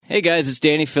Hey guys, it's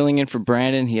Danny filling in for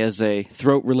Brandon. He has a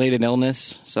throat-related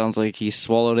illness. Sounds like he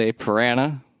swallowed a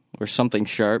piranha or something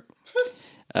sharp.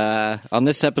 On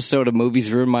this episode of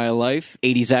Movies Ruin My Life,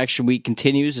 80s Action Week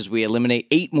continues as we eliminate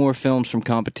 8 more films from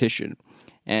competition.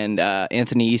 And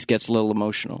Anthony East gets a little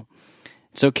emotional.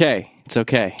 It's okay. It's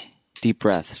okay. Deep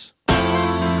breaths.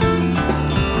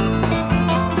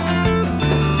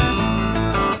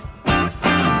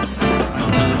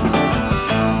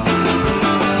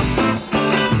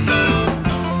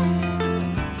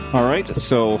 All right,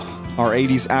 so our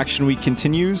 80s Action Week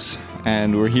continues,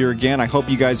 and we're here again. I hope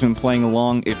you guys have been playing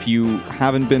along. If you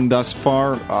haven't been thus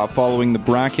far following the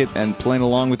bracket and playing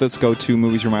along with us, go to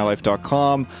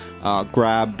moviesrumylife.com,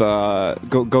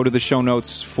 go to the show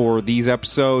notes for these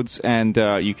episodes, and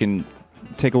you can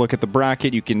take a look at the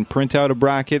bracket. You can print out a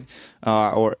bracket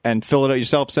and fill it out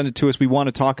yourself. Send it to us. We want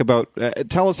to talk about.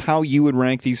 Tell us how you would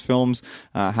rank these films,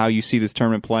 how you see this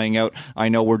tournament playing out. I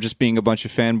know we're just being a bunch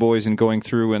of fanboys and going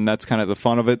through, and that's kind of the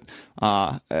fun of it.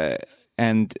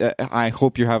 And I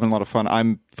hope you're having a lot of fun.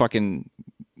 I'm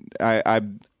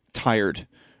tired.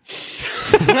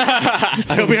 I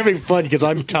hope you're having fun because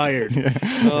I'm tired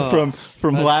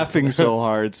from laughing so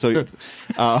hard. So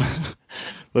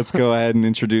let's go ahead and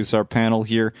introduce our panel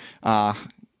here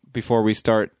before we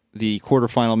start the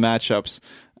quarterfinal matchups.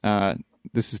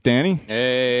 This is Danny.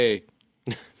 Hey.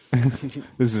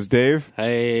 This is Dave.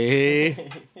 Hey.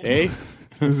 Hey.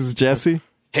 This is Jesse.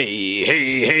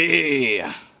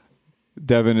 Hey.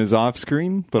 Devin is off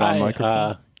screen, but on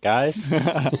microphone. Guys.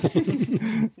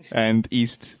 And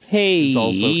East Hey. is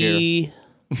also here.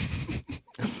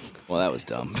 Well, that was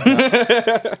dumb.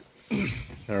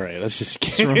 All right, let's just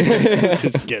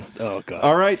get. Oh god!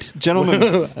 All right,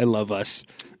 gentlemen. I love us.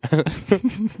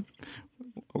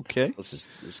 Okay, Let's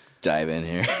just dive in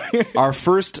here. our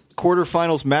first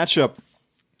quarterfinals matchup: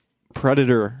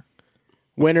 Predator,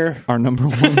 Winner. our number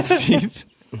 1 seed,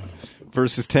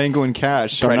 versus Tango and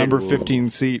Cash, our Predator. number 15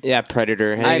 seed. Yeah,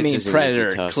 Predator. Hey, I this mean, is an easy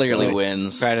Predator tough clearly fight.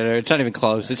 wins. Predator. It's not even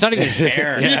close. It's not even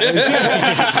fair.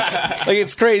 Like,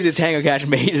 it's crazy that Tango Cash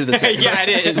made it to the second round.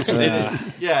 It is.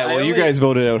 Yeah, well, you guys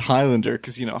voted out Highlander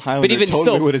because Highlander even totally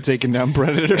still- would have taken down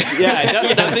Predator.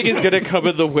 Yeah, nothing is going to come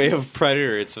in the way of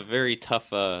Predator. It's a very tough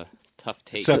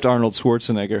take. Except Arnold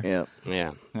Schwarzenegger.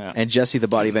 Yeah. Yeah. And Jesse the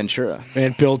Body Ventura.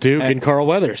 And Bill Duke and Carl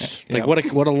Weathers. Like, Yeah.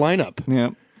 what a lineup. Yeah,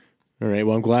 All right,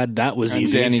 well, I'm glad that was and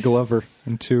easy. Danny Glover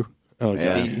in 2. Oh, God.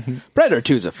 Yeah. Predator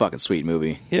 2 is a fucking sweet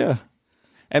movie. Yeah,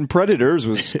 and Predators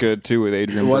was good too with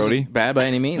Adrian It wasn't Brody. bad by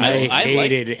any means. I I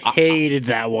hated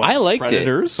that one. I liked it.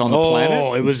 Predators on the Oh,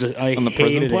 planet, it was. I on the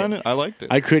prison hated planet. It. I liked it.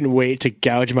 I couldn't wait to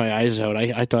gouge my eyes out.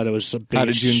 I thought it was a big How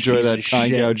did you enjoy piece that of eye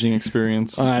shit. gouging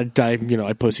experience? I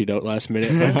pussied out last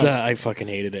minute, but I fucking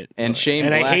hated it. And Shane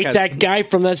and Black I hate has- that guy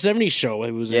from that '70s show.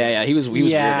 It was Yeah, he was weird.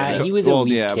 he was a Well,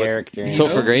 weak yeah, but- character.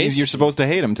 Topher Grace? You're supposed to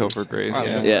hate him, Topher Grace.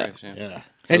 Yeah. Yeah.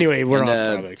 Anyway, we're And,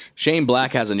 off topic. Shane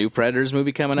Black has a new Predators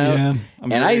movie coming out. Yeah, I'm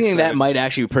and very I think that excited. might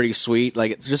actually be pretty sweet.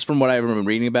 Like, it's just from what I remember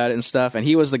reading about it and stuff. And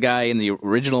he was the guy in the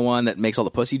original one that makes all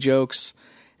the pussy jokes.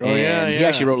 Oh, And yeah, he yeah.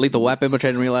 actually wrote Lethal Weapon, which I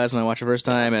didn't realize when I watched the first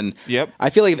time. And Yep. I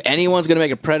feel like if anyone's going to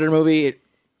make a Predator movie,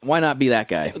 why not be that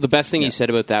guy? The best thing he said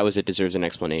about that was it deserves an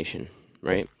explanation,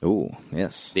 right? Ooh,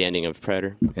 yes. The ending of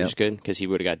Predator, which is good because he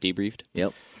would have got debriefed.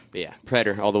 Yep. But yeah,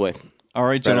 Predator all the way. All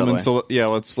right, Right gentlemen. away. So yeah,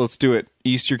 let's do it.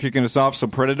 East, you're kicking us off. So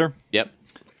Predator, Yep.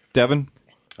 Devin,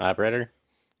 Predator.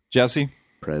 Jesse,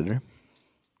 Predator.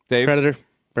 Dave,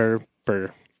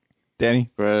 Predator. Danny.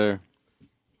 Predator.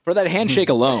 For that handshake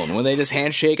alone, when they just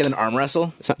handshake and then arm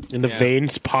wrestle. And the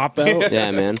veins pop out.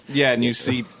 Yeah, man. Yeah, and you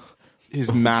see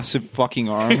his massive fucking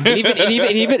arm. and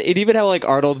even how like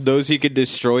Arnold knows he could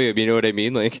destroy him. You know what I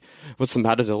mean? Like, what's the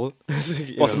matter, Dylan?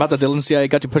 What's the matter, Dylan? See, I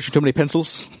got you pushing too many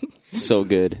pencils. So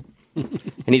good. And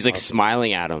he's like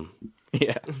smiling at him.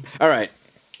 Yeah. All right.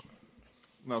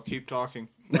 No, keep talking.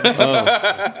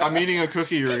 I'm eating a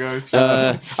cookie here, guys.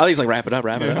 I think he's like, wrap it up.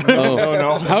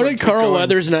 no. How did Carl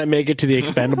Weathers not make it to the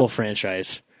Expendable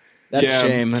franchise? That's Yeah. a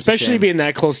shame. That's a Especially shame. being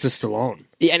that close to Stallone.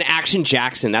 Yeah, and Action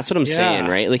Jackson. That's what I'm Yeah. saying,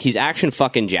 right? Like he's Action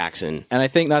fucking Jackson. And I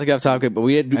think, not to get off topic, but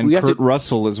we And have Kurt to.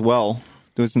 Russell as well.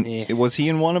 Was he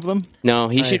in one of them? No,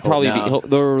 he should probably not. be.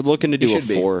 They're looking to do a should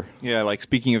be. 4. Yeah, like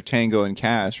speaking of Tango and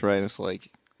Cash, right? It's like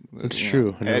It's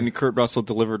true. And Kurt Russell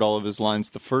delivered all of his lines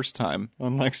the first time,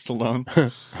 unlike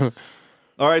Stallone.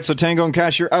 All right, so Tango and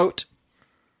Cash, you're out.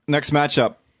 Next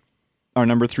matchup, our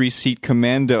number 3 seat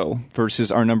Commando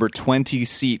versus our number 20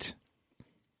 seat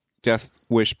Death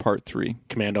Wish Part 3.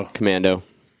 Commando.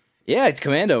 Yeah, it's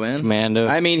Commando, man. Commando.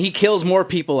 I mean, he kills more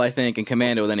people, I think, in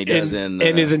Commando than he does in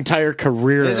his entire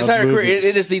career. his of entire career. movies.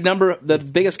 It is the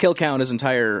biggest kill count in his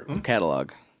entire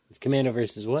catalog. It's Commando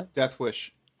versus what? Death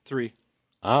Wish. 3.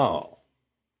 Oh.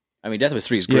 I mean, Death Wish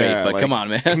 3 is great, Yeah, but like- come on,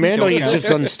 man. Commando, he's just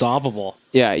unstoppable.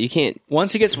 Yeah, you can't.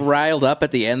 Once he gets riled up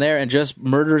at the end there and just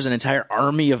murders an entire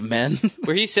army of men.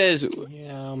 Where he says,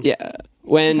 Yeah. yeah,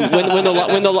 when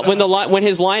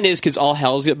his line is because all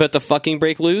hell's about to fucking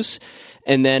break loose,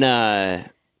 and then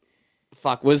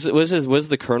fuck, was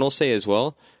the Colonel say as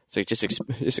well? It's like just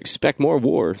expect more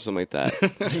war, something like that.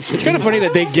 It's kind of funny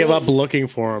that they give up looking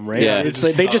for him, right? Yeah. It's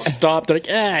like they just stop. They're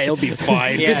like, he'll be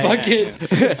fine. Fuck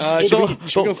it.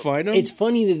 Should we go find him? It's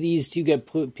funny that these two get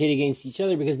pit against each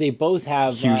other because they both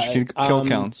have Huge kill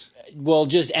counts. Well,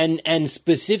 just and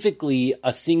specifically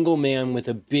a single man with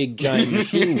a big giant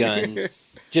machine gun,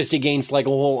 just against like a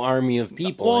whole army of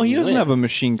people. Well, and he you doesn't win. have a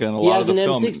machine gun. He has an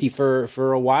M60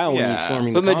 for a while when he's Yeah.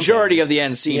 storming. The the majority compound. of the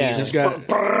end scene, Yeah. he's just Yeah,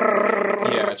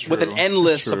 with an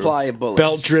endless supply of bullets.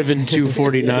 Belt-driven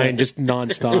 249, just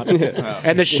nonstop.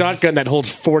 And the shotgun that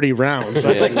holds 40 rounds.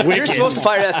 That's like You're wicked. supposed to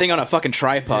fire that thing on a fucking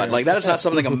tripod. Like, that is not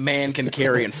something a man can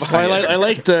carry and fire. I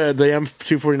like the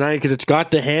M249 because it's got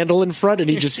the handle in front and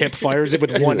he just hip fires it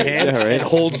with one hand and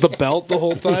holds the belt the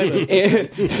whole time.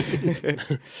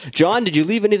 John, did you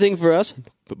leave anything for us?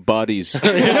 Bodies.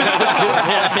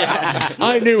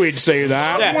 I knew he'd say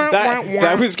that.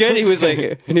 that was good. He was like,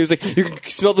 you can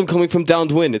smell them coming from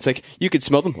downwind. It's like you could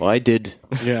smell them. Well, I did.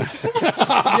 Yeah.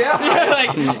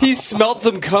 Like he smelt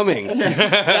them coming.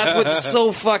 That's what's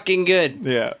so fucking good.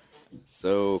 Yeah.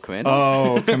 So, Commando?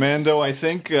 Oh, Commando, I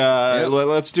think.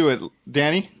 Let's do it.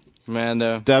 Danny?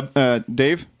 Commando.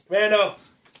 Dave?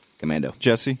 Commando.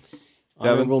 Jesse?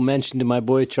 Honorable mention to my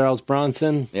boy Charles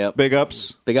Bronson. Yep. Big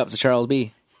ups. Big ups to Charles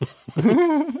B.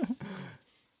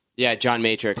 Yeah, John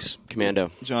Matrix,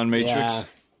 Commando. John Matrix.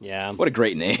 Yeah. What a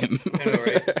great name.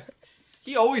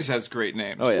 He always has great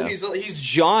names. Oh, yeah. He's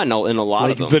John in a lot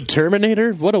Like of them. the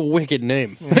Terminator? What a wicked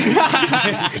name.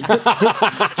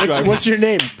 What's your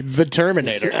name? The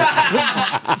Terminator.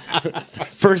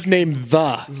 First name,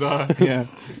 The. Yeah.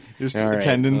 Just All right.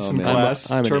 attendance in man.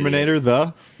 class. I'm an Terminator,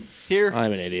 the. Here.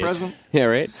 I'm an idiot. Present. Yeah,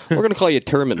 right. We're gonna call you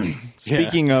Termin.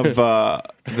 Speaking of the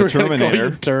We're gonna call you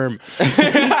Terminator. Term.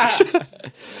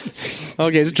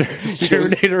 Okay, is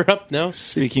Terminator up now?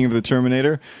 Speaking of the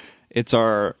Terminator, it's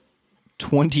our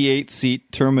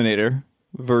 28-seat Terminator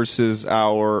versus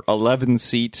our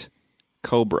 11-seat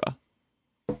Cobra.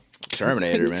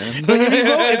 Terminator, man.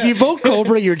 If you vote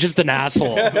Cobra, you're just an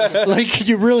asshole. Like,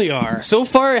 you really are. So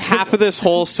far, half of this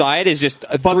whole side is just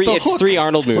three. the It's hook. 3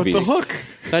 Arnold But movies. the hook.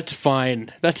 That's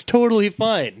fine. That's totally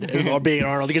fine. Or being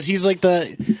Arnold, because he's like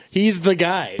he's the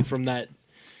guy from that.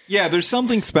 Yeah, there's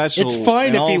something special. It's fine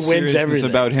in if all he wins seriousness everything.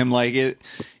 about him. Like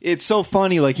it's so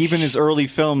funny. Like even his early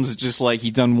films, just like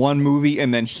he's done one movie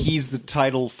and then he's the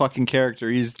title fucking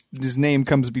character. His name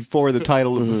comes before the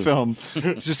title of the film.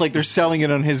 It's just like they're selling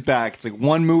it on his back. It's like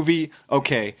one movie,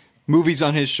 okay. Movies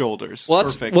on his shoulders. Well,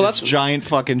 that's- Perfect. well, His that's- giant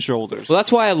fucking shoulders. Well,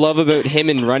 that's why I love about him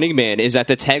in Running Man is that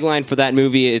the tagline for that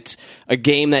movie, it's a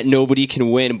game that nobody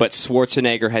can win, but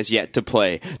Schwarzenegger has yet to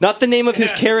play. Not the name of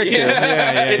his character.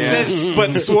 It says,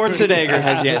 but Schwarzenegger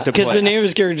has yet to play. Because the name of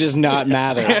his character does not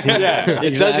matter.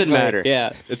 It doesn't matter.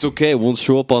 Yeah. It's okay. It won't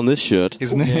show up on this shit.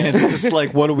 His name. It's just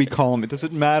like, what do we call him? It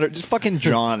doesn't matter. Just fucking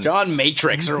John. John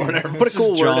Matrix or whatever. Put a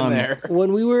cool is word in John. there.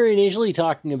 When we were initially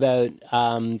talking about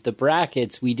the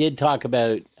brackets, we did talk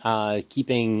about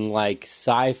keeping like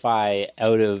sci-fi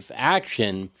out of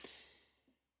action,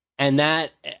 and that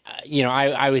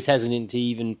I was hesitant to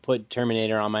even put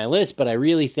Terminator on my list, but I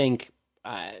really think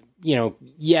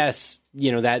yes,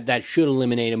 that should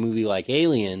eliminate a movie like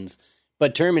Aliens,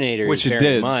 but Terminator Which is it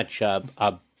very did. much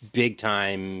a big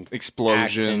time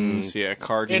Explosions. action. Yeah,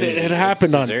 car It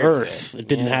happened on deserves Earth. it. It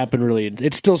didn't Yeah. happen really.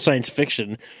 It's still science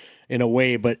fiction in a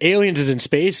way, but Aliens is in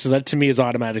space, so that to me is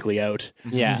automatically out.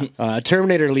 Yeah.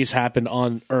 Terminator at least happened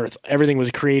on Earth. Everything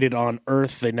was created on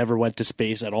Earth. They never went to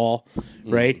space at all,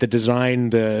 right? The design,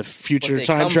 the future, They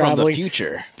time come from the traveling,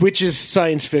 future. which is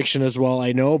science fiction as well.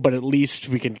 I know, but at least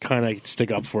we can kind of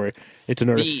stick up for it. It's an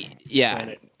Earth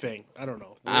planet thing. I don't know.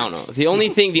 I don't know. The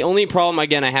only problem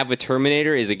again I have with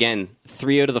Terminator is again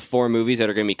 3 out of the 4 movies that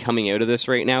are going to be coming out of this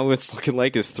right now. What's looking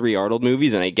like is 3 Arnold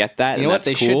movies, and I get that. You and know what?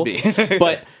 that's They cool. should be.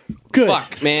 But Good.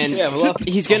 fuck, man, Yeah, well,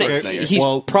 he's okay. he's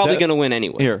Well, probably that- going to win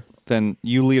anyway. Here, then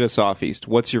you lead us off, East.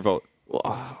 What's your vote?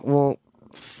 Well,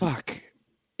 fuck.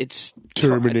 It's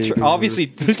Terminator. Obviously,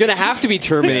 it's going to have to be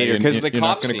Terminator because of the You're cop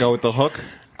not going to scene. go with the hook?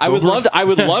 I would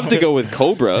love to go with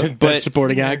Cobra, but Best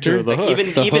supporting actor. like,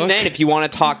 even then, if you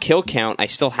want to talk kill count, I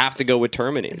still have to go with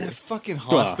Terminator. That fucking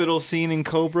hospital scene in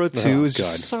Cobra 2 is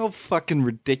just so fucking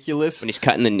ridiculous. When he's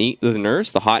cutting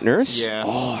the hot nurse. Yeah.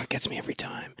 Oh, it gets me every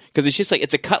time because it's just like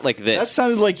it's a cut like this. That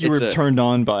sounded like you It's were a- turned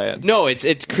on by it. No,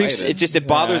 it creeps. It just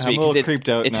bothers I'm me a little because creeped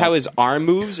out it's now. how his arm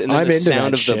moves and then I'm the into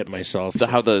sound that of shit myself.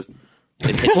 how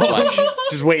it hits flesh.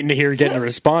 Just waiting to hear getting a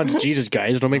response. Jesus,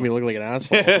 guys, don't make me look like an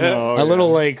asshole. A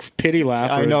little like pity laugh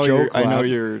or I know a you're. joke I know laugh.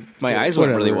 you're. My eyes went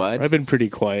really Whatever. wide. I've been pretty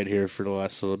quiet here for the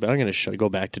last little bit. I'm going to go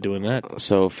back to doing that.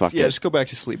 So fuck Yeah, it. just go back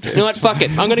to sleep, Dave. You know what? Fuck it.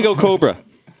 I'm gonna go Cobra.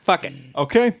 Fuck it.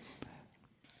 Okay,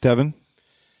 Devin.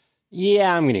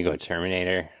 Yeah, I'm gonna go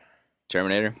Terminator.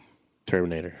 Terminator.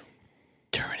 Terminator.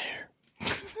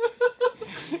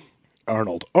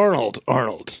 Arnold.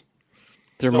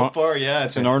 So far, yeah,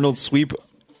 it's an Arnold sweep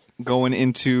going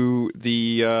into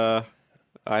the.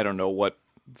 I don't know what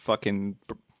fucking.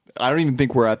 I don't even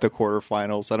think we're at the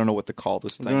quarterfinals. I don't know what to call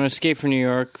this We're going thing. to Escape from New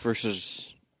York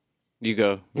versus... You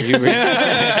go. Here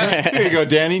you go,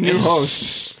 Danny, new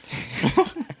host.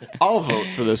 I'll vote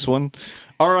for this one.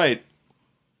 All right,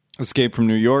 Escape from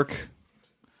New York,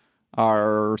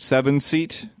 our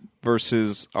 7-seat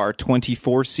versus our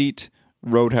 24-seat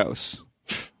Roadhouse.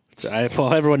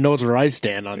 Well, everyone knows where I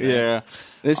stand on that. Yeah,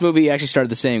 This movie actually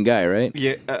started the same guy, right?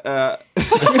 yeah.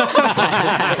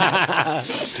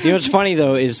 You know what's funny,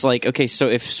 though, is like, okay, so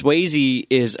if Swayze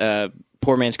is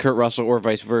poor man's Kurt Russell or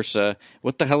vice versa,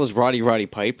 what the hell is Roddy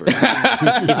Piper?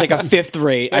 He's like a fifth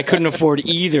rate. I couldn't afford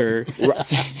either.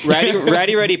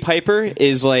 Roddy Piper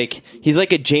is like he's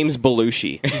like a James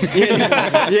Belushi.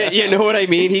 You know what I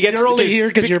mean? He gets You're only here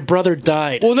because your brother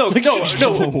died. Well, no, but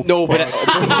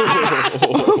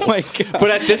Oh my god.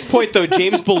 but at this point though,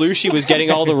 James Belushi was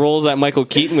getting all the roles that Michael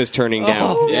Keaton was turning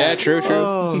down. Yeah, true.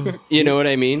 You know what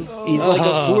I mean? He's like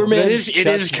a poor man's It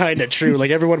is kind of true. Like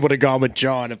everyone would have gone with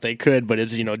John if they could, but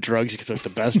it's drugs took the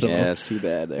best of Yeah, them. that's too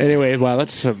bad. There. Anyway, wow,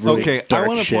 that's a really Okay, I dark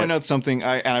want to shit. point out something,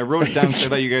 and I wrote it down because I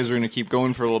thought you guys were going to keep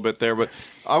going for a little bit there, but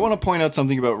I want to point out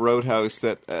something about Roadhouse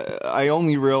that I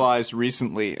only realized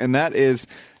recently, and that is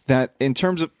that in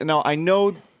terms of... Now, I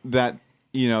know that,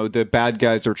 the bad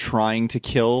guys are trying to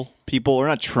kill people, or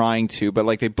not trying to, but,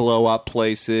 like, they blow up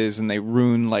places and they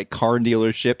ruin, like, car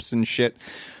dealerships and shit.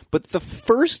 But the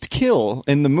first kill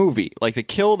in the movie, like the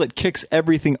kill that kicks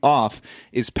everything off,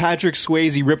 is Patrick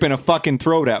Swayze ripping a fucking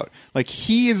throat out. Like,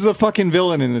 he is the fucking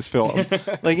villain in this film.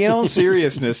 Like, in all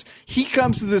seriousness, he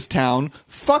comes to this town,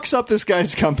 fucks up this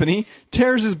guy's company,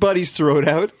 tears his buddy's throat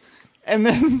out, and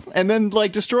then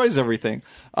like destroys everything.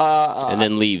 And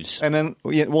then leaves. And then,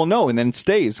 and then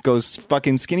stays, goes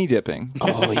fucking skinny dipping.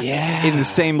 Oh yeah. In the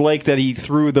same lake that he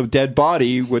threw the dead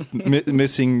body with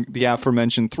missing the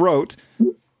aforementioned throat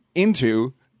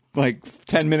into, like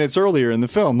 10 minutes earlier in the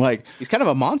film. Like, He's kind of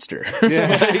a monster.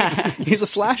 yeah. He's a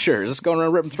slasher, just going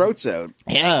around ripping throats out.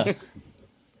 Yeah.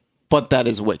 But that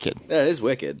is wicked. That is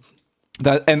wicked.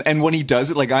 That and when he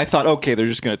does it, like, I thought, okay, they're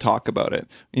just going to talk about it,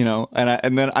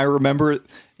 and then I remember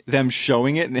them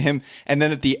showing it and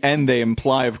then at the end they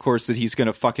imply, of course, that he's going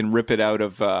to fucking rip it out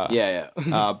of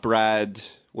Brad.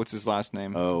 What's his last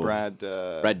name? Oh. Brad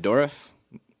Dourif?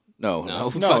 No, No,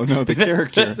 the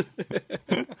character.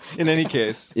 In any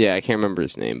case. Yeah, I can't remember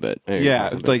his name, but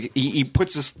Yeah, like he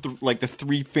puts his like the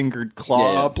 3-fingered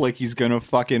claw Yeah. up, like he's gonna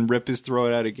fucking rip his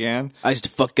throat out again. I used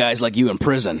to fuck guys like you in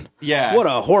prison. Yeah. What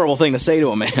a horrible thing to say to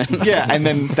a man. Yeah, and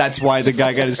then that's why the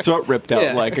guy got his throat ripped out.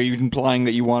 Yeah. Like, are you implying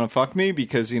that you want to fuck me?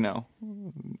 Because,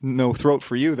 no throat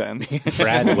for you then.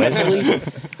 Brad Wesley.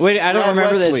 Wait, I don't Brad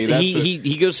remember Wesley, this. that's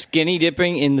He goes skinny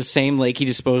dipping in the same lake he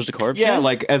disposed a corpse Yeah, in?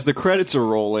 like as the credits are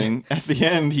rolling, at the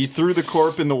end he threw the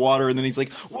corpse in the water and then he's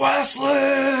like, Wesley!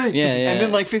 Yeah. And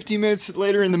then like 15 minutes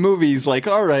later in the movie, he's like,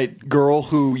 all right, girl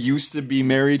who used to be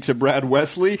married to Brad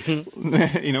Wesley,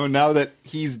 now that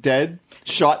he's dead,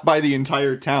 shot by the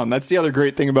entire town. That's the other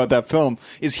great thing about that film,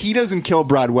 is he doesn't kill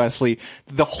Brad Wesley.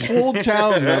 The whole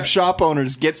town of shop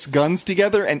owners gets guns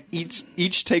together and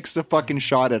each takes a fucking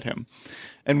shot at him.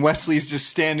 And Wesley's just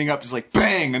standing up, just like,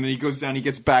 bang! And then he goes down, he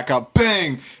gets back up,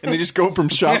 bang! And they just go from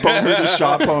shop owner to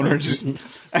shop owner, just...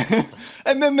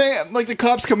 And then the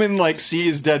cops come in and, like, see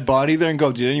his dead body there and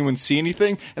go, did anyone see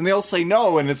anything? And they all say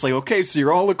no, and it's like, okay, so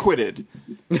you're all acquitted.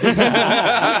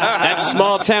 That's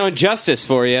small town justice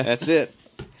for you. That's it.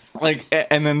 Like,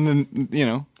 and then,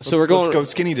 So we're going. Let's go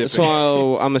skinny dipping.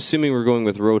 So I'm assuming we're going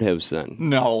with Roadhouse then.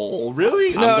 No,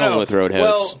 really? No, I'm going with Roadhouse.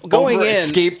 Well, going Over in,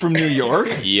 Escape from New York.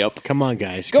 Yep. Come on,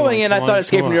 guys. Going in, I thought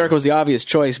Escape from New York was the obvious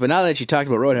choice, but now that you talked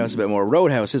about Roadhouse a bit more,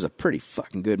 Roadhouse is a pretty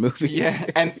fucking good movie. Yeah,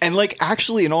 and like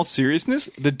actually, in all seriousness,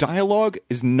 the dialogue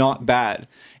is not bad.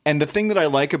 And the thing that I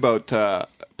like about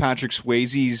Patrick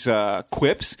Swayze's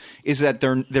quips is that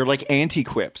they're like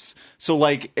anti-quips. So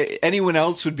like anyone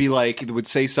else would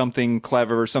say something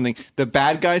clever or something. The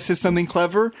bad guy says something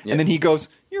clever, and then he goes,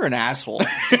 "You're an asshole."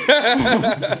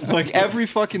 Like every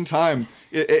fucking time.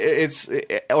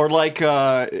 Or like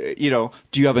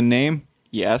do you have a name?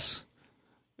 Yes.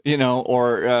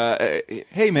 Or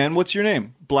hey man, what's your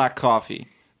name? Black Coffee.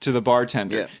 To the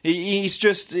bartender. Yeah.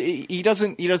 He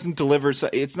doesn't deliver.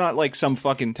 It's not like some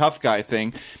fucking tough guy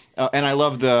thing. And I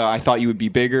love the "I thought you would be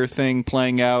bigger" thing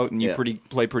playing out, and you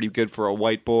play pretty good for a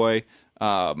white boy.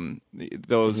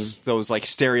 Those like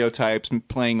stereotypes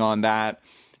playing on that.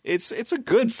 It's a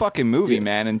good fucking movie,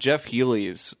 man. And Jeff Healey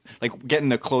is like getting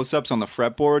the close-ups on the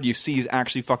fretboard. You see he's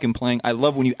actually fucking playing. I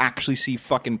love when you actually see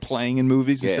fucking playing in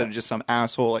movies instead of just some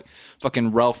asshole like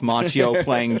fucking Ralph Macchio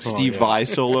playing Steve Vai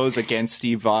solos against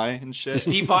Steve Vai and shit.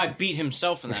 Steve Vai beat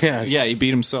himself in that movie. Yeah, he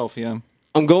beat himself. Yeah.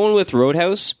 I'm going with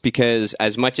Roadhouse because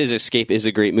as much as Escape is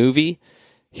a great movie,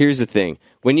 here's the thing: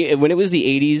 when it was the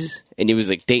 '80s and it was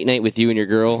like date night with you and your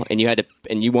girl, and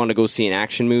you want to go see an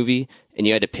action movie, and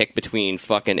you had to pick between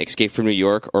fucking Escape from New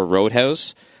York or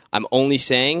Roadhouse, I'm only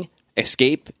saying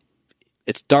Escape.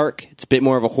 It's dark. It's a bit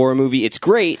more of a horror movie. It's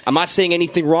great. I'm not saying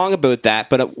anything wrong about that,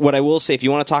 but what I will say, if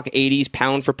you want to talk 80s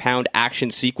pound for pound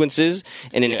action sequences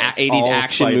in an 80s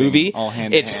action fighting, movie, all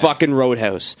hand in it's hand. fucking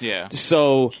Roadhouse. Yeah.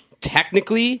 So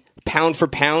technically, pound for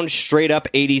pound, straight up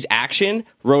 80s action,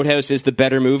 Roadhouse is the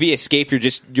better movie. Escape,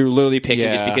 you're literally picking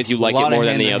just because you like it more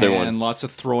than the other one. Lots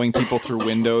of throwing people through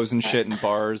windows and shit in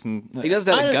bars. And He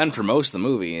doesn't have a gun for most of the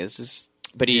movie. It's just...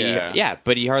 But he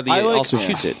hardly I like- also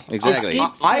shoots it. Exactly.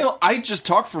 I just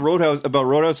talked for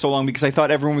Roadhouse so long because I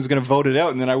thought everyone was going to vote it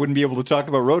out, and then I wouldn't be able to talk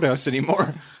about Roadhouse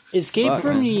anymore. Escape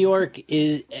from New York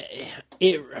is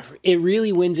it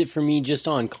really wins it for me just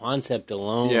on concept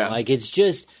alone. Yeah. Like it's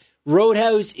just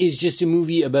Roadhouse is just a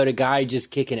movie about a guy just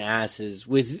kicking asses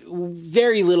with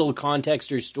very little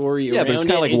context or story Yeah, around but it's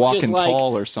kind of like It's Walking just like,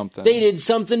 Tall or something. they did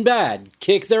something bad.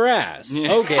 Kick their ass.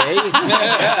 Okay.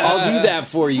 I'll do that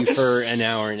for you for an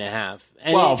hour and a half.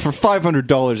 And Well, it's- for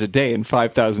 $500 a day and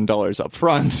 $5,000 up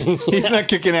front, he's not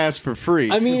kicking ass for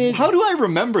free. I mean, it's- how do I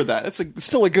remember that? It's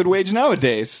still a good wage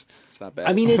nowadays. It's not bad.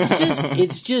 I mean,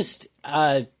 it's just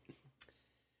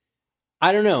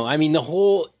I don't know. I mean, the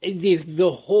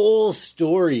whole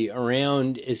story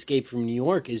around Escape from New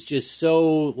York is just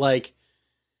so like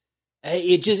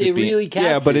it really captures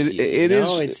Yeah, but you, it you is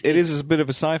know? it is a bit of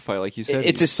a sci-fi, like you said.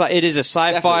 It is a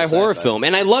sci-fi Definitely horror sci-fi. film,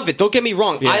 and I love it. Don't get me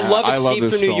wrong. Yeah, I love I love Escape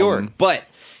this from New film. York, but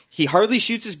he hardly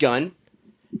shoots his gun.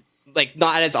 Like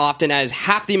not as often as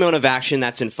half the amount of action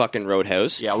that's in fucking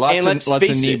Roadhouse. Yeah, lots and of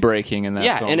knee breaking in that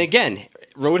Yeah, film. and again,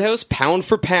 Roadhouse, pound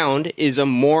for pound, is a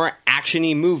more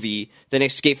actiony movie than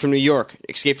Escape from New York.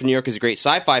 Escape from New York is a great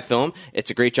sci-fi film.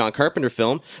 It's a great John Carpenter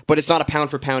film, but it's not a pound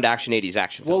for pound action 80s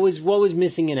action film. what was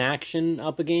missing in action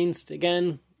up against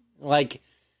again? Like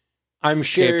I'm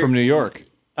sure Escape from New York.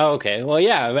 Oh, okay. Well,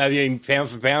 yeah. I mean, pound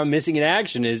for pound, missing in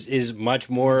action is much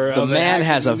more. The of an man action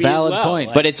has a movie as valid well. point.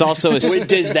 Like, But it's also a...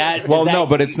 does that? Well, does no, that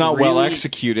but it's not well really-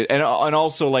 executed, and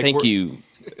also like Thank we're- you.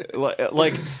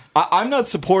 Like I'm not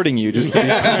supporting you, just to be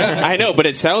I know, but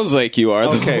it sounds like you are.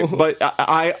 though. okay. But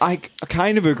I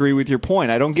kind of agree with your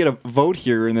point. I don't get a vote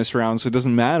here in this round, so it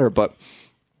doesn't matter. But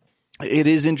it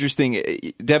is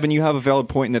interesting, Devin. You have a valid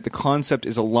point in that the concept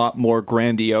is a lot more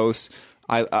grandiose.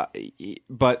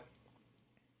 But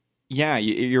yeah,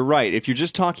 you're right. If you're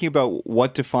just talking about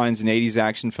what defines an 80s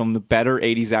action film, the better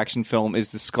 80s action film is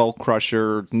the skull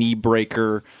crusher, knee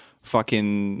breaker,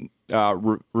 fucking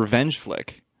revenge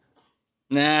flick.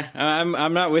 Nah,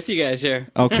 I'm not with you guys here.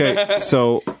 Okay,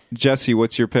 so Jesse,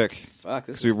 what's your pick? Fuck,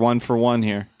 this So you're is 1 for 1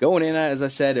 here. going in. As I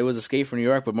said, it was Escape from New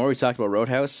York, but more we talked about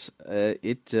Roadhouse. I'm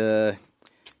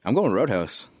going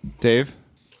Roadhouse. Dave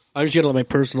I'm just gonna let my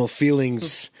personal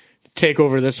feelings take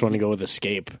over this one and go with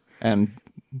Escape. and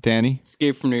Danny.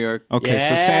 Escape from New York. Okay, Yeah.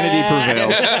 so sanity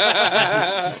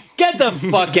prevails. Get the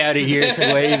fuck out of here,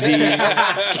 Swayze.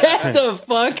 Get the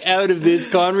fuck out of this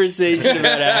conversation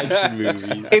about action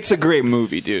movies. It's a great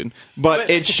movie, dude, but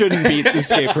it shouldn't be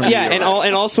Escape from New Yeah, York.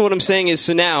 and also what I'm saying is,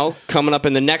 so now coming up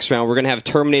in the next round, we're gonna have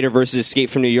Terminator versus Escape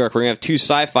from New York. We're gonna have two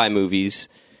sci-fi movies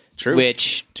True.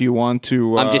 Which Do you want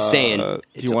to? I'm just saying, Do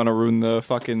you want to ruin the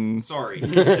fucking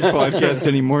podcast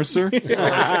anymore, sir?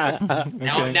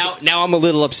 now I'm a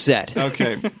little upset.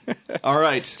 Okay. All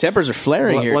right. Tempers are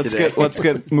flaring here today. Let's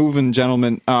get moving,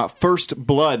 gentlemen. First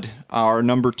Blood, our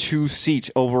number 2 seat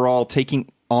overall,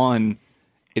 taking on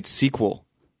its sequel.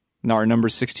 Now our number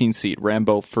 16 seat,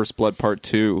 Rambo: First Blood Part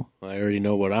 2. I already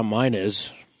know what mine is.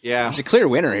 Yeah. It's a clear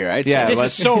winner here, I'd Yeah, say. This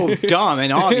is so dumb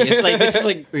and obvious. Like this is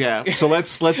like Yeah. So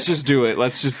let's just do it.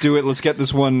 Let's just do it. Let's get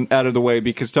this one out of the way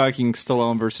because talking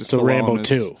Stallone versus So Stallone Rambo is,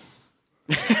 2.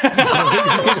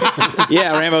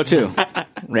 Yeah, Rambo 2.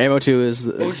 Rambo 2 is...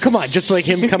 The, Come on, just like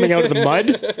him coming out of the mud,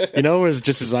 is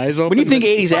just his eyes open. when you think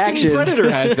 80s action... Predator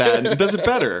has that. It does it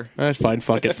better. That's fine,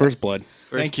 fuck it. First Blood.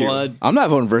 Thank you. blood. I'm not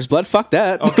voting First Blood. Fuck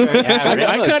that.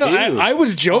 I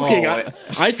was joking.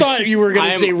 I thought you were going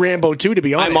to I'm- say Rambo 2, to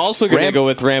be honest. I'm also going to go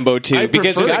with Rambo 2 I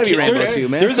because prefer- there's Gotta be a, Rambo 2,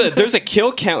 man. there's a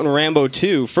kill count in Rambo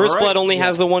 2. First All right. Blood only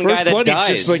has the one First guy that Blood is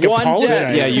dies. just like One apologizing.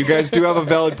 death. Yeah, you guys do have a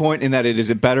valid point in that it is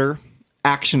a better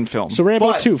action film. So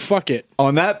Rambo But 2, fuck it.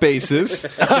 on that basis,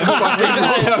 then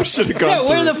fucking should have gone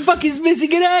Where through. the fuck is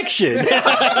missing in action?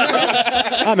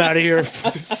 I'm out of here.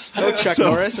 Chuck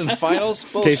Norris in finals.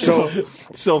 Okay, so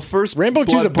So First Rambo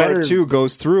 2 's Blood a better- Part 2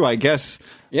 goes through, I guess.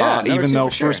 Yeah, number even 2 though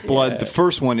for sure. First Blood, the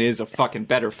first one is a fucking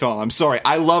better film. I'm sorry,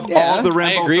 I love all the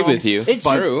Rambo. I agree films, with you. It's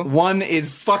but true. one is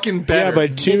fucking better. yeah,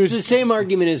 but 2 It's the is same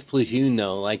argument as Platoon,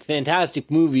 though. Like, fantastic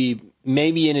movie,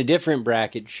 maybe in a different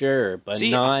bracket, sure, but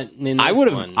See, not in this I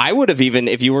would one. have even,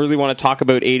 if you really want to talk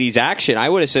about 80s action, I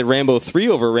would have said Rambo 3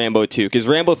 over Rambo 2 because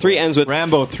Rambo 3 ends with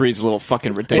Rambo 3 is a little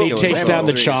fucking and he ridiculous. takes Rambo down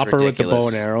the 3 is chopper with the bow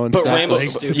ridiculous. and arrow and But stuff. Rambo,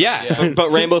 like-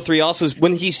 but Rambo 3 also is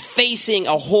when he's facing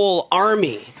a whole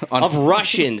army of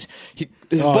Russians.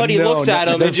 His Oh, buddy no, looks no, at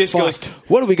him they're and just fucked. goes,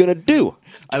 "What are we gonna do?"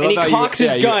 I And love he how cocks you,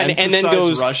 his you gun and then emphasize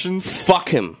goes, Russians. "Fuck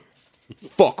him,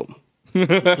 fuck him." You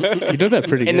did that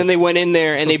pretty good. And then they went in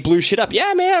there and they blew shit up.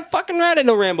 Yeah, man, fucking I didn't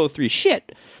know Rambo 3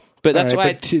 shit. But that's All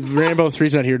right, why. but Rambo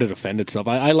 3's not here to defend itself.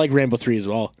 I like Rambo 3 as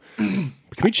well. Can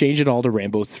we change it all to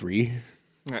Rambo 3?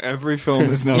 Every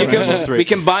film is now Rambo 3. We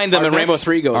combine them and Rambo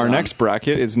 3 goes Our on. next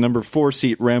bracket is number 4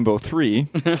 seat Rambo 3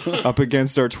 up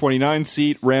against our 29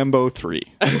 seat Rambo 3.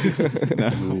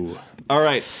 All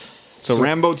right. So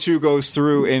Rambo 2 goes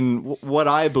through in what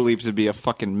I believe to be a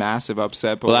fucking massive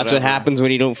upset. But Well, that's what whatever. happens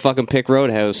when you don't fucking pick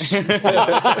Roadhouse.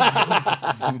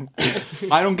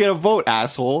 I don't get a vote,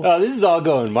 asshole. Oh, this is all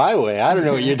going my way. I don't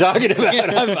know what you're talking about.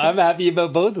 I'm happy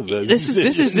about both of those. This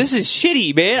is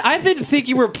shitty, man. I didn't think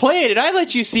you were playing it. I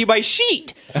let you see my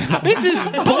sheet. This is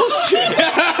bullshit.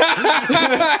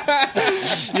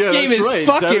 This game is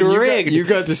fucking rigged. You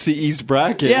got to see East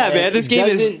Bracket. Yeah, man. This game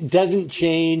is doesn't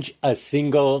change a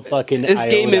single fucking. this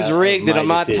game is iota rigged, of and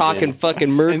my I'm not decision. talking fucking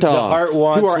Murtaugh. The heart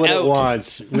wants who are what out. it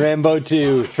wants. Rambo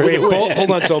 2. for Wait, the win.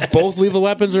 hold on. So both Lethal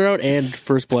Weapons are out and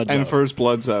First Blood's And out. First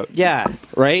Blood's out. Yeah,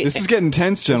 right. This is getting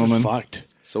tense, gentlemen. Fucked.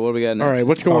 So what do we got next? All right,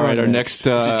 what's going All right, on our next?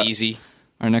 next This is easy.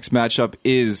 our next matchup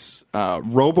is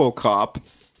RoboCop,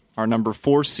 our number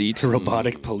 4 seat.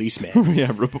 Robotic policeman.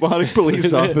 Yeah, robotic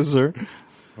police officer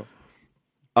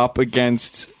up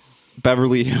against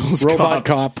Beverly Hills Robot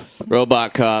Cop. cop.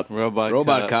 Robot Cop.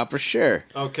 Robot Cop for sure.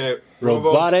 Okay,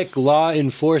 Robotic law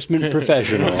enforcement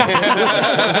professional.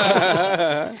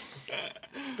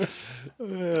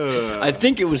 I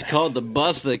think it was called the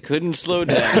bus that couldn't slow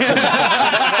down.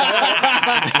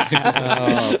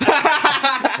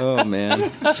 Oh, man.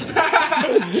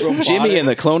 Jimmy and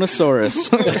the Clonosaurus.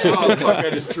 Oh fuck! I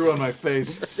just drew on my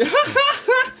face.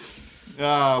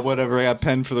 Whatever. I got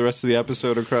pen for the rest of the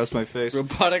episode across my face.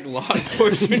 Robotic law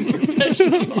enforcement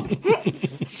professional.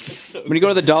 When you go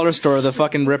to the dollar store, the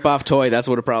fucking rip-off toy, that's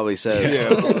what it probably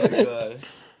says.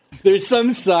 There's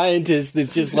some scientist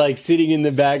that's just like sitting in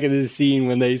the back of the scene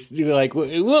when they like,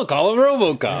 we'll call him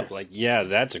RoboCop. Like, yeah,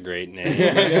 that's a great name.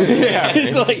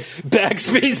 It's like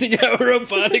backspacing out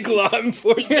robotic law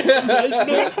enforcement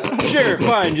professional. Sure,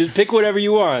 fine, just pick whatever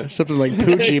you want. Something like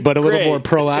Poochie, but a little Great. more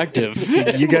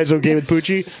proactive. You guys okay with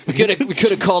Poochie? We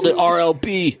could have called it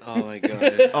RLB. Oh, my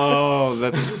God. Oh,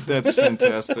 that's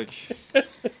fantastic.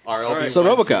 So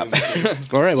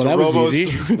RoboCop. All right, well, that was Robo's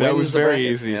easy. through. That was very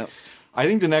bracket. easy. Yep. I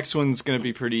think the next one's going to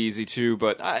be pretty easy too,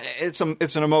 but it's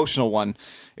an emotional one.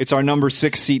 It's our number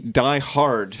 6 seat Die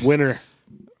Hard. Winner.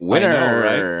 Winner. I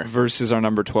know, right? Versus our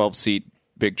number 12 seat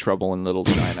Big Trouble in Little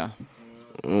China.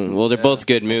 Well, they're both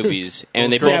good movies,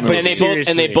 and they great both movies.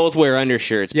 and they both wear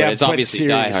undershirts. Yeah, but it's but obviously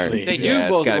Die seriously. Hard. They do Yeah,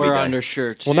 it's both gotta be wear done.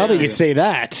 undershirts. Well, now that you say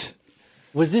that,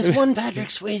 Was this one Patrick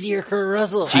Swayze or Kurt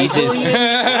Russell? Jesus.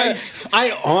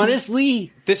 I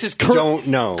honestly This is Kurt, don't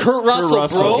know. Kurt Russell,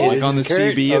 Russell, bro. like on the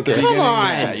Kurt? CB at the Okay. beginning. Come on.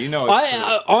 Yeah, you know it's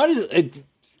I honestly,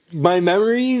 my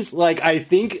memories, like I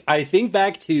think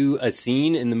back to a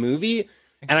scene in the movie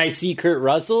and I see Kurt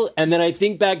Russell, and then I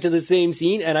think back to the same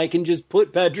scene and I can just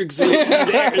put Patrick Swayze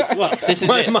there as well. This is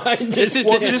my it. mind just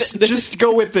Just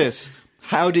go with this.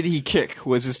 How did he kick?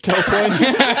 Was his toe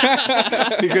pointed?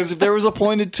 Because if there was a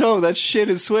pointed toe, that shit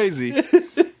is Swayze.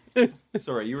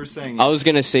 Sorry, you were saying. I was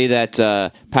gonna say that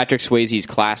Patrick Swayze's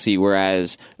classy,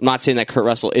 whereas I'm not saying that Kurt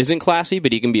Russell isn't classy,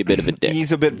 but he can be a bit of a dick.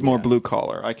 He's a bit more blue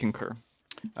collar. I concur.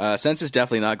 Since it's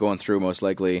definitely not going through, most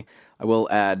likely, I will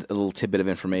add a little tidbit of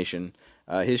information.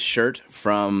 His shirt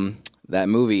from that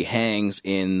movie hangs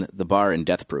in the bar in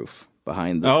Death Proof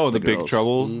behind the Big girls.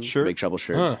 Trouble shirt. Big Trouble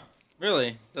shirt. Huh.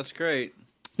 Really? That's great.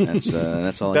 That's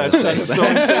all I gotta say.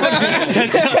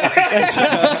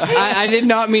 I did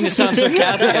not mean to sound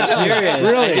sarcastic. I'm serious.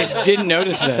 Really? I just didn't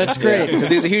notice that. That's great. Because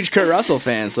he's a huge Kurt Russell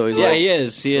fan, so he's like, he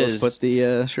is. He let's is. put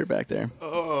the shirt back there.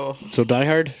 So Die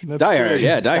Hard? Die Hard,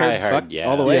 yeah, Die Hard. Die Hard, Fuck, yeah.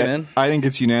 all the way, Yeah, man. I think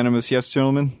it's unanimous. Yes,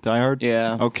 gentlemen. Die Hard.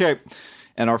 Yeah. Okay.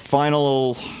 And our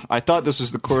final. I thought this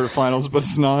was the quarterfinals, but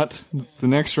it's not. The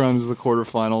next round is the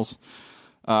quarterfinals.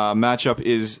 Matchup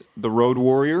is the Road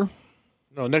Warrior.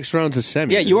 No, next round's a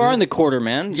semi. Yeah, you are in the quarter,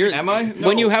 man. You're, Am I? No.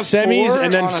 When you have semis four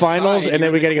and then on a finals, side, and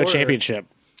then you're we in got to the go quarter. championship.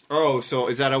 Oh, so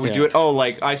is that how we Yeah. do it? Oh,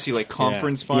 like I see, like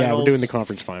conference finals. Yeah, we're doing the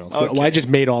conference finals. Okay. Well, I just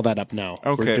made all that up now.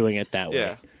 Okay. We're doing it that way.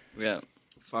 Yeah. Yeah.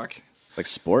 Fuck. Like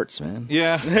sports, man.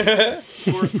 Yeah. The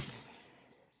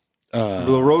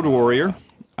Road Warrior,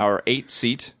 our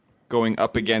 8-seat, going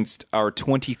up against our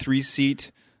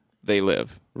 23-seat. They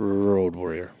Live. Road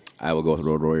Warrior. I will go with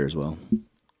Road Warrior as well.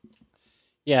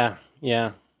 yeah.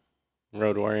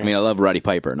 Road Warrior. I mean, I love Roddy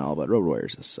Piper and all, but Road Warrior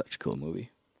is such a cool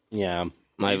movie. yeah.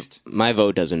 My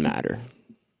vote doesn't matter.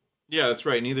 Yeah, that's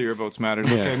right. Neither of your votes mattered.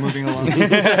 Okay, moving along.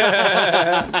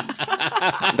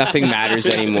 Nothing matters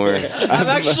anymore. I'm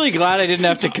actually glad I didn't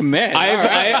have to commit.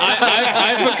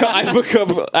 I've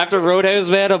become after Roadhouse,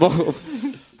 man.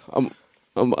 I'm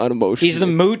unemotional. He's the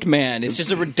moot man. It's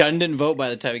just a redundant vote by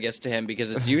the time it gets to him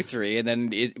because it's you three, and then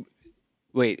it.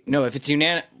 Wait, no. If it's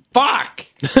unanimous, fuck.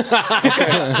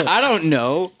 I don't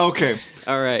know. Okay,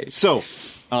 All right. so,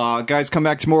 guys, come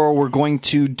back tomorrow. We're going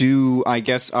to do, I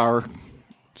guess, our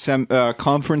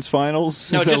conference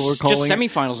finals. No, is that what we're just calling it?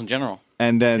 semifinals in general.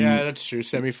 And then Yeah, that's true.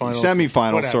 Semifinals.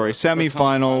 semifinals. Whatever. Sorry,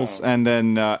 semifinals, and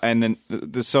then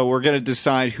so we're gonna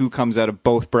decide who comes out of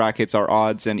both brackets, our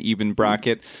odds and even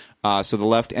bracket. So the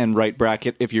left and right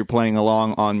bracket. If you're playing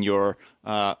along on your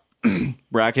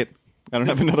bracket, I don't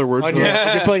have another word for that.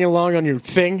 If you're playing along on your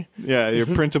thing. Yeah, your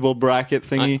printable bracket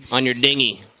thingy. on your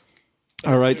dinghy.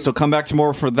 All right, so come back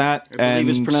tomorrow for that. I believe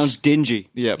it's pronounced dingy.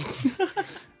 Yep.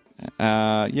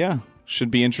 Yeah,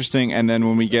 should be interesting. And then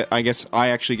when we get, I guess I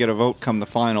actually get a vote come the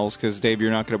finals because Dave,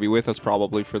 you're not going to be with us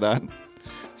probably for that. Well,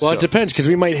 So- it depends because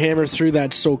we might hammer through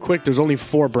that so quick. There's only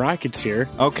 4 brackets here.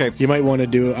 Okay. You might want to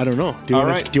do, I don't know. Do you All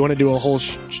want right. to, do you want to do a whole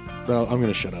well, I'm going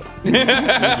to shut up.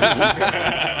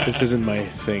 This isn't my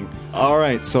thing. All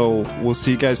right, so we'll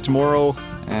see you guys tomorrow.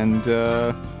 And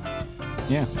yeah,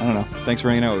 I don't know. Thanks for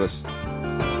hanging out with us.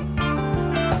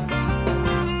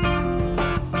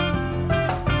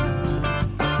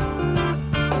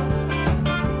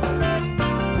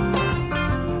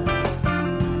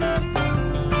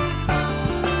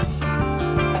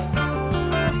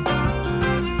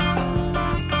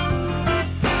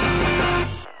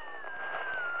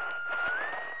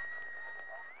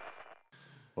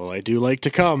 Well, I do like to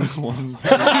come.